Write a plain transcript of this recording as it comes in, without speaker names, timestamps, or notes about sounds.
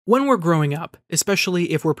When we're growing up,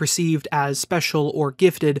 especially if we're perceived as special or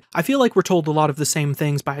gifted, I feel like we're told a lot of the same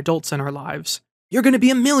things by adults in our lives. You're gonna be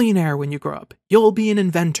a millionaire when you grow up. You'll be an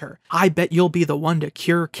inventor. I bet you'll be the one to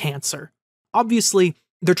cure cancer. Obviously,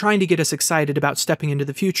 they're trying to get us excited about stepping into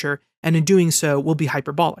the future, and in doing so, we'll be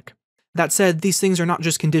hyperbolic. That said, these things are not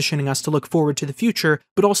just conditioning us to look forward to the future,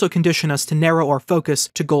 but also condition us to narrow our focus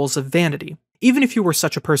to goals of vanity. Even if you were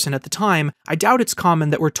such a person at the time, I doubt it's common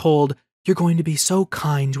that we're told, "You're going to be so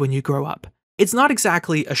kind when you grow up." It's not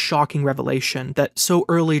exactly a shocking revelation that so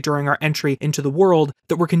early during our entry into the world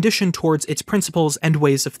that we're conditioned towards its principles and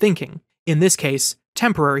ways of thinking. In this case,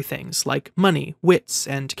 temporary things like money, wits,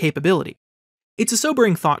 and capability. It's a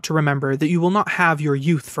sobering thought to remember that you will not have your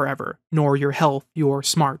youth forever, nor your health, your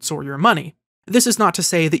smarts, or your money. This is not to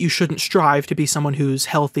say that you shouldn't strive to be someone who's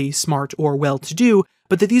healthy, smart, or well-to-do,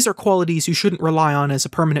 but that these are qualities you shouldn't rely on as a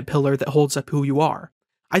permanent pillar that holds up who you are.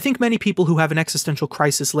 I think many people who have an existential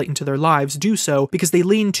crisis late into their lives do so because they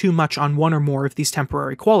lean too much on one or more of these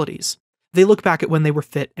temporary qualities. They look back at when they were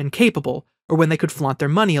fit and capable, or when they could flaunt their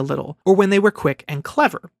money a little, or when they were quick and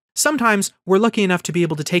clever. Sometimes, we're lucky enough to be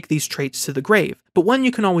able to take these traits to the grave, but one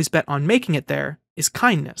you can always bet on making it there is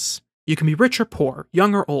kindness. You can be rich or poor,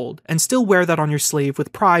 young or old, and still wear that on your sleeve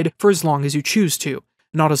with pride for as long as you choose to,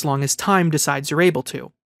 not as long as time decides you're able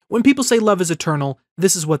to. When people say love is eternal,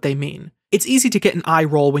 this is what they mean. It's easy to get an eye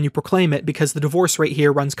roll when you proclaim it because the divorce rate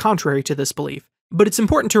here runs contrary to this belief. But it's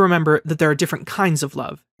important to remember that there are different kinds of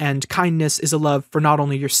love, and kindness is a love for not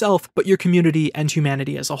only yourself, but your community and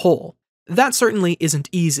humanity as a whole. That certainly isn't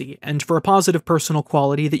easy, and for a positive personal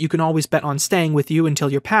quality that you can always bet on staying with you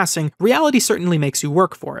until you're passing, reality certainly makes you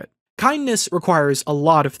work for it. Kindness requires a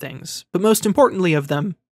lot of things, but most importantly of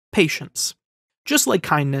them, patience. Just like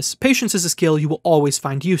kindness, patience is a skill you will always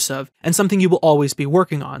find use of, and something you will always be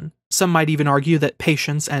working on. Some might even argue that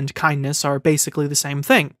patience and kindness are basically the same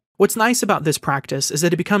thing. What's nice about this practice is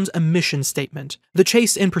that it becomes a mission statement. The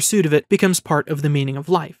chase in pursuit of it becomes part of the meaning of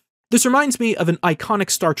life. This reminds me of an iconic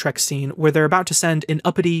Star Trek scene where they're about to send an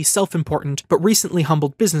uppity, self-important, but recently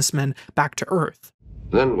humbled businessman back to Earth.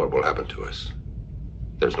 Then what will happen to us?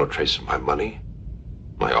 There's no trace of my money.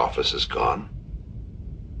 My office is gone.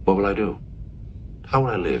 What will I do? How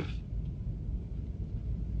will I live?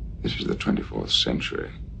 This is the 24th century.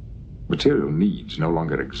 Material needs no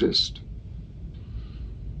longer exist.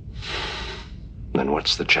 Then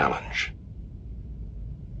what's the challenge?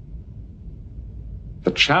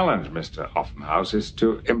 The challenge, Mr. Offenhouse, is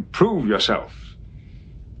to improve yourself,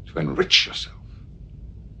 to enrich yourself.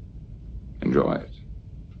 Enjoy it.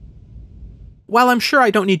 While I'm sure I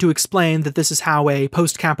don't need to explain that this is how a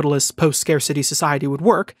post-capitalist, post-scarcity society would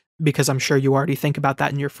work, because I'm sure you already think about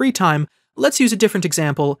that in your free time, let's use a different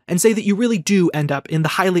example and say that you really do end up in the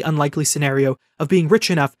highly unlikely scenario of being rich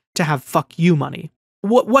enough to have fuck you money.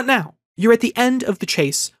 What now? You're at the end of the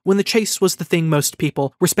chase, when the chase was the thing most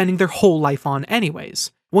people were spending their whole life on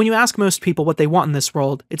anyways. When you ask most people what they want in this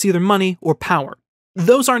world, it's either money or power.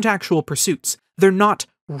 Those aren't actual pursuits. They're not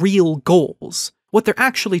real goals. What they're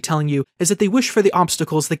actually telling you is that they wish for the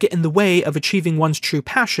obstacles that get in the way of achieving one's true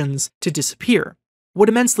passions to disappear. What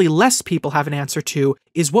immensely less people have an answer to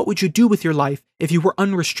is what would you do with your life if you were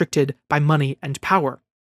unrestricted by money and power?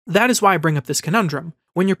 That is why I bring up this conundrum.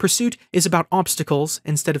 When your pursuit is about obstacles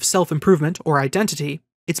instead of self-improvement or identity,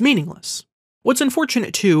 it's meaningless. What's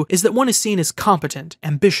unfortunate too is that one is seen as competent,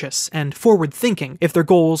 ambitious, and forward-thinking if their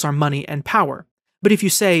goals are money and power. But if you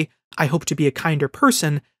say, "I hope to be a kinder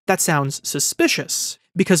person," that sounds suspicious,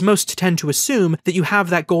 because most tend to assume that you have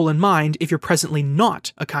that goal in mind if you're presently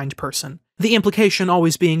not a kind person. The implication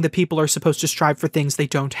always being that people are supposed to strive for things they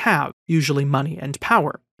don't have, usually money and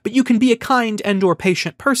power. But you can be a kind and/or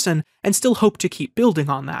patient person and still hope to keep building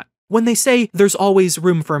on that. When they say there's always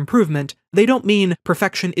room for improvement, they don't mean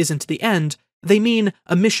perfection isn't the end, they mean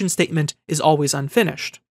a mission statement is always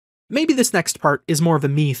unfinished. Maybe this next part is more of a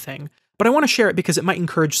me thing, but I want to share it because it might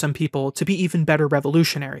encourage some people to be even better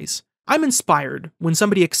revolutionaries. I'm inspired when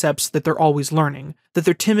somebody accepts that they're always learning, that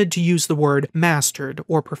they're timid to use the word mastered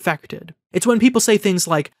or perfected. It's when people say things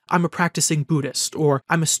like, "I'm a practicing Buddhist," or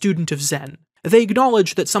 "I'm a student of Zen." They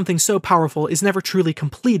acknowledge that something so powerful is never truly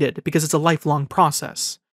completed because it's a lifelong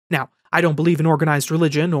process. Now, I don't believe in organized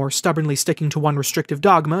religion or stubbornly sticking to one restrictive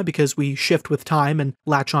dogma because we shift with time and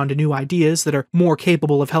latch on to new ideas that are more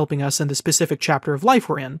capable of helping us in the specific chapter of life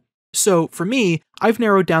we're in. So, for me, I've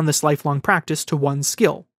narrowed down this lifelong practice to one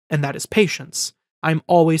skill, and that is patience. I'm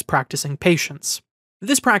always practicing patience.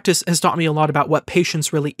 This practice has taught me a lot about what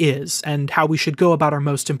patience really is, and how we should go about our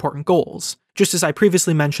most important goals. Just as I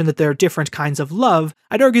previously mentioned that there are different kinds of love,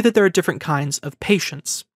 I'd argue that there are different kinds of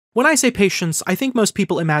patience. When I say patience, I think most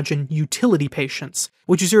people imagine utility patience,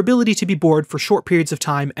 which is your ability to be bored for short periods of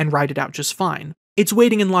time and ride it out just fine. It's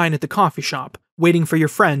waiting in line at the coffee shop, waiting for your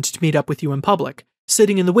friend to meet up with you in public,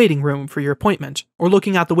 sitting in the waiting room for your appointment, or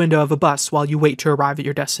looking out the window of a bus while you wait to arrive at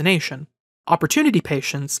your destination. Opportunity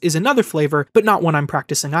patience is another flavor, but not one I'm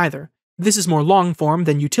practicing either. This is more long-form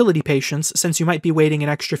than utility patience, since you might be waiting an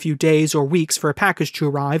extra few days or weeks for a package to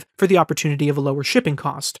arrive for the opportunity of a lower shipping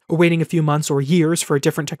cost, or waiting a few months or years for a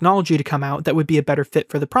different technology to come out that would be a better fit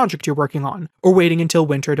for the project you're working on, or waiting until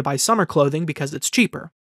winter to buy summer clothing because it's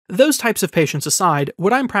cheaper. Those types of patience aside,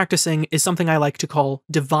 what I'm practicing is something I like to call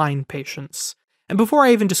divine patience. And before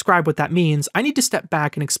I even describe what that means, I need to step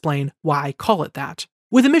back and explain why I call it that.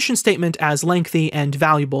 With a mission statement as lengthy and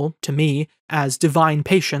valuable, to me, as divine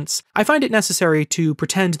patience, I find it necessary to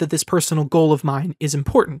pretend that this personal goal of mine is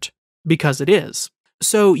important. Because it is.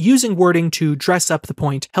 So using wording to dress up the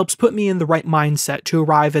point helps put me in the right mindset to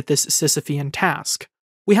arrive at this Sisyphean task.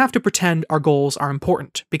 We have to pretend our goals are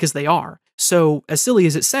important, because they are. So, as silly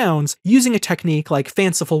as it sounds, using a technique like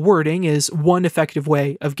fanciful wording is one effective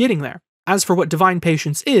way of getting there. As for what divine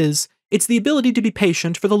patience is, it's the ability to be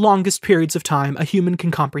patient for the longest periods of time a human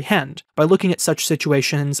can comprehend, by looking at such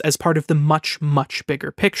situations as part of the much, much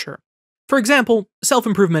bigger picture. For example,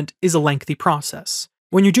 self-improvement is a lengthy process.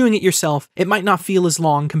 When you're doing it yourself, it might not feel as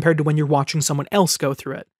long compared to when you're watching someone else go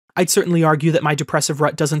through it. I'd certainly argue that my depressive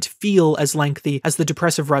rut doesn't feel as lengthy as the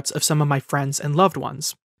depressive ruts of some of my friends and loved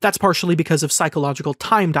ones. That's partially because of psychological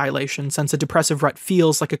time dilation, since a depressive rut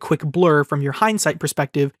feels like a quick blur from your hindsight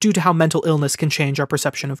perspective due to how mental illness can change our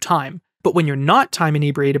perception of time. But when you're not time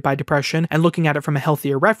inebriated by depression and looking at it from a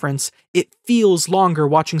healthier reference, it feels longer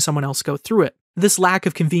watching someone else go through it. This lack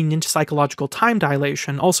of convenient psychological time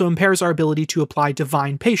dilation also impairs our ability to apply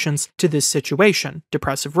divine patience to this situation,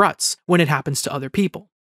 depressive ruts, when it happens to other people.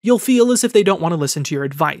 You'll feel as if they don't want to listen to your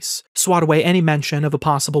advice, swat away any mention of a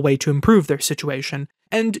possible way to improve their situation,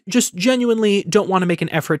 and just genuinely don't want to make an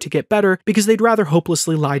effort to get better because they'd rather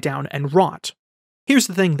hopelessly lie down and rot. Here's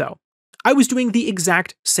the thing though. I was doing the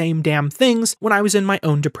exact same damn things when I was in my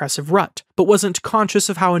own depressive rut, but wasn't conscious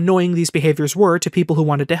of how annoying these behaviors were to people who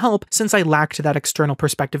wanted to help since I lacked that external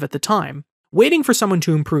perspective at the time. Waiting for someone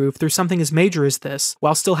to improve through something as major as this,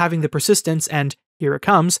 while still having the persistence and, here it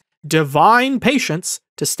comes, divine patience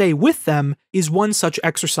to stay with them is one such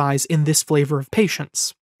exercise in this flavor of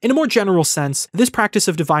patience. In a more general sense, this practice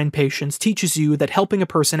of divine patience teaches you that helping a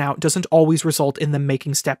person out doesn't always result in them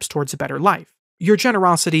making steps towards a better life. Your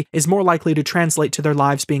generosity is more likely to translate to their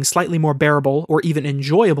lives being slightly more bearable or even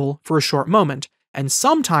enjoyable for a short moment, and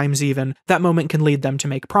sometimes even, that moment can lead them to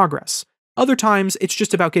make progress. Other times, it's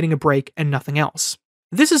just about getting a break and nothing else.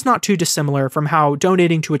 This is not too dissimilar from how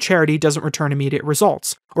donating to a charity doesn't return immediate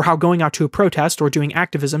results, or how going out to a protest or doing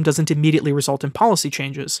activism doesn't immediately result in policy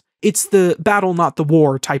changes. It's the battle not the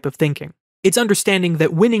war type of thinking. It's understanding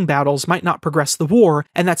that winning battles might not progress the war,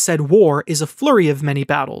 and that said war is a flurry of many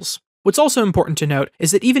battles. What's also important to note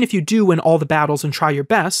is that even if you do win all the battles and try your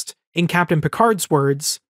best, in Captain Picard's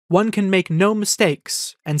words, one can make no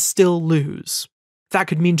mistakes and still lose. That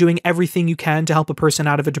could mean doing everything you can to help a person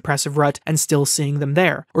out of a depressive rut and still seeing them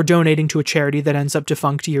there, or donating to a charity that ends up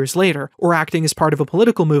defunct years later, or acting as part of a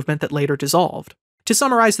political movement that later dissolved. To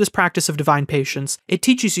summarize this practice of divine patience, it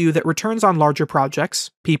teaches you that returns on larger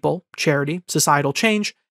projects, people, charity, societal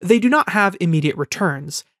change, they do not have immediate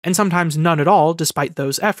returns, and sometimes none at all despite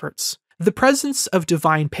those efforts. The presence of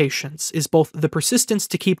divine patience is both the persistence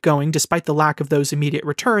to keep going despite the lack of those immediate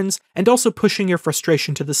returns, and also pushing your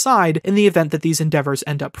frustration to the side in the event that these endeavors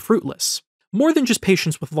end up fruitless. More than just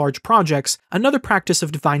patience with large projects, another practice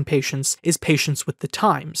of divine patience is patience with the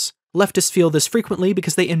times. Leftists feel this frequently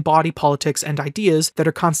because they embody politics and ideas that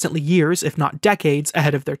are constantly years, if not decades,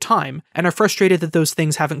 ahead of their time, and are frustrated that those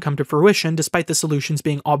things haven't come to fruition despite the solutions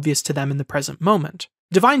being obvious to them in the present moment.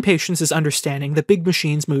 Divine patience is understanding that big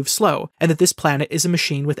machines move slow, and that this planet is a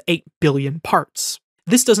machine with 8 billion parts.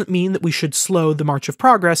 This doesn't mean that we should slow the march of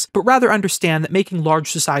progress, but rather understand that making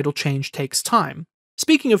large societal change takes time.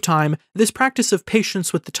 Speaking of time, this practice of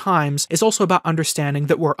patience with the times is also about understanding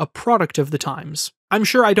that we're a product of the times. I'm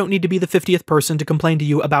sure I don't need to be the 50th person to complain to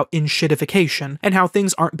you about in-shitification, and how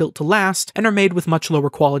things aren't built to last and are made with much lower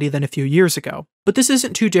quality than a few years ago. But this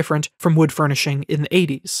isn't too different from wood furnishing in the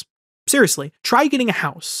 80s. Seriously, try getting a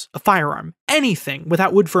house, a firearm, anything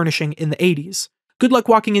without wood furnishing in the 80s. Good luck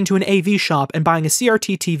walking into an AV shop and buying a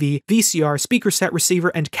CRT TV, VCR, speaker set,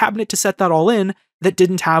 receiver, and cabinet to set that all in that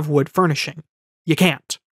didn't have wood furnishing. You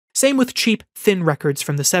can't. Same with cheap, thin records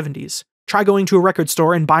from the 70s. Try going to a record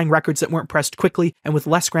store and buying records that weren't pressed quickly and with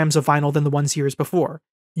less grams of vinyl than the ones years before.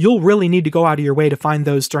 You'll really need to go out of your way to find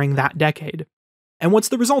those during that decade. And what's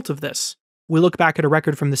the result of this? We look back at a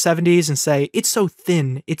record from the 70s and say, it's so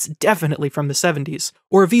thin, it's definitely from the 70s.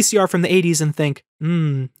 Or a VCR from the 80s and think,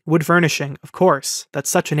 wood furnishing, of course, that's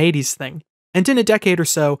such an 80s thing. And in a decade or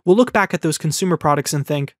so, we'll look back at those consumer products and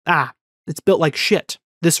think, it's built like shit.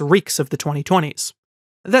 This reeks of the 2020s.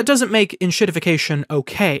 That doesn't make enshittification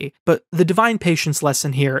okay, but the divine patience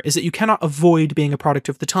lesson here is that you cannot avoid being a product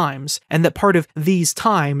of the times, and that part of these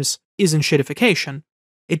times is enshittification.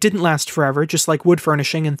 It didn't last forever, just like wood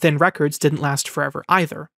furnishing and thin records didn't last forever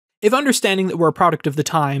either. If understanding that we're a product of the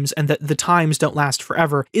times and that the times don't last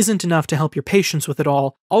forever isn't enough to help your patience with it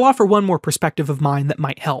all, I'll offer one more perspective of mine that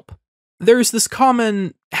might help. There's this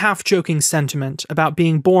common, half-joking sentiment about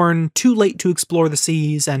being born too late to explore the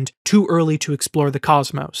seas and too early to explore the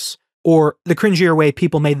cosmos. Or, the cringier way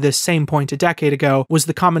people made this same point a decade ago was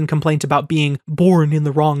the common complaint about being born in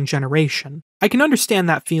the wrong generation. I can understand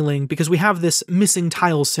that feeling because we have this missing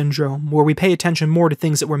tiles syndrome where we pay attention more to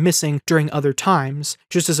things that we're missing during other times,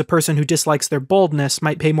 just as a person who dislikes their baldness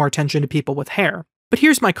might pay more attention to people with hair. But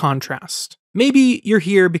here's my contrast. Maybe you're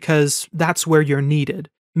here because that's where you're needed.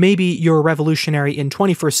 Maybe you're a revolutionary in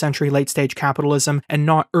 21st century late-stage capitalism and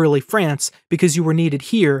not early France because you were needed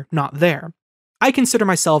here, not there. I consider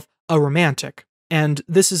myself a romantic, and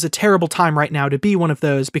this is a terrible time right now to be one of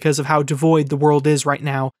those because of how devoid the world is right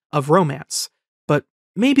now of romance. But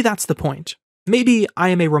maybe that's the point. Maybe I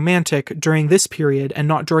am a romantic during this period and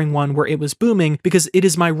not during one where it was booming because it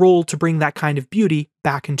is my role to bring that kind of beauty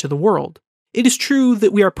back into the world. It is true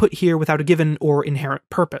that we are put here without a given or inherent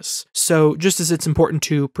purpose, so just as it's important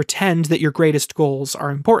to pretend that your greatest goals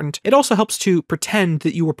are important, it also helps to pretend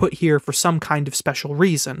that you were put here for some kind of special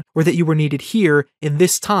reason, or that you were needed here in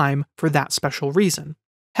this time for that special reason.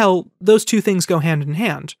 Hell, those two things go hand in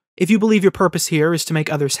hand. If you believe your purpose here is to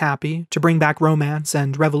make others happy, to bring back romance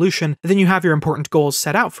and revolution, then you have your important goals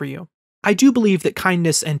set out for you. I do believe that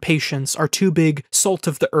kindness and patience are two big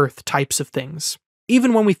salt-of-the-earth types of things.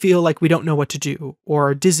 Even when we feel like we don't know what to do, or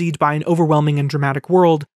are dizzied by an overwhelming and dramatic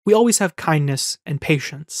world, we always have kindness and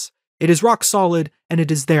patience. It is rock solid, and it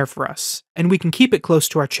is there for us, and we can keep it close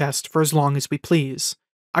to our chest for as long as we please.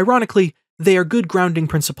 Ironically, they are good grounding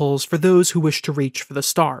principles for those who wish to reach for the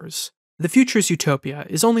stars. The future's utopia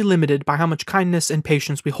is only limited by how much kindness and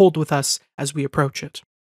patience we hold with us as we approach it.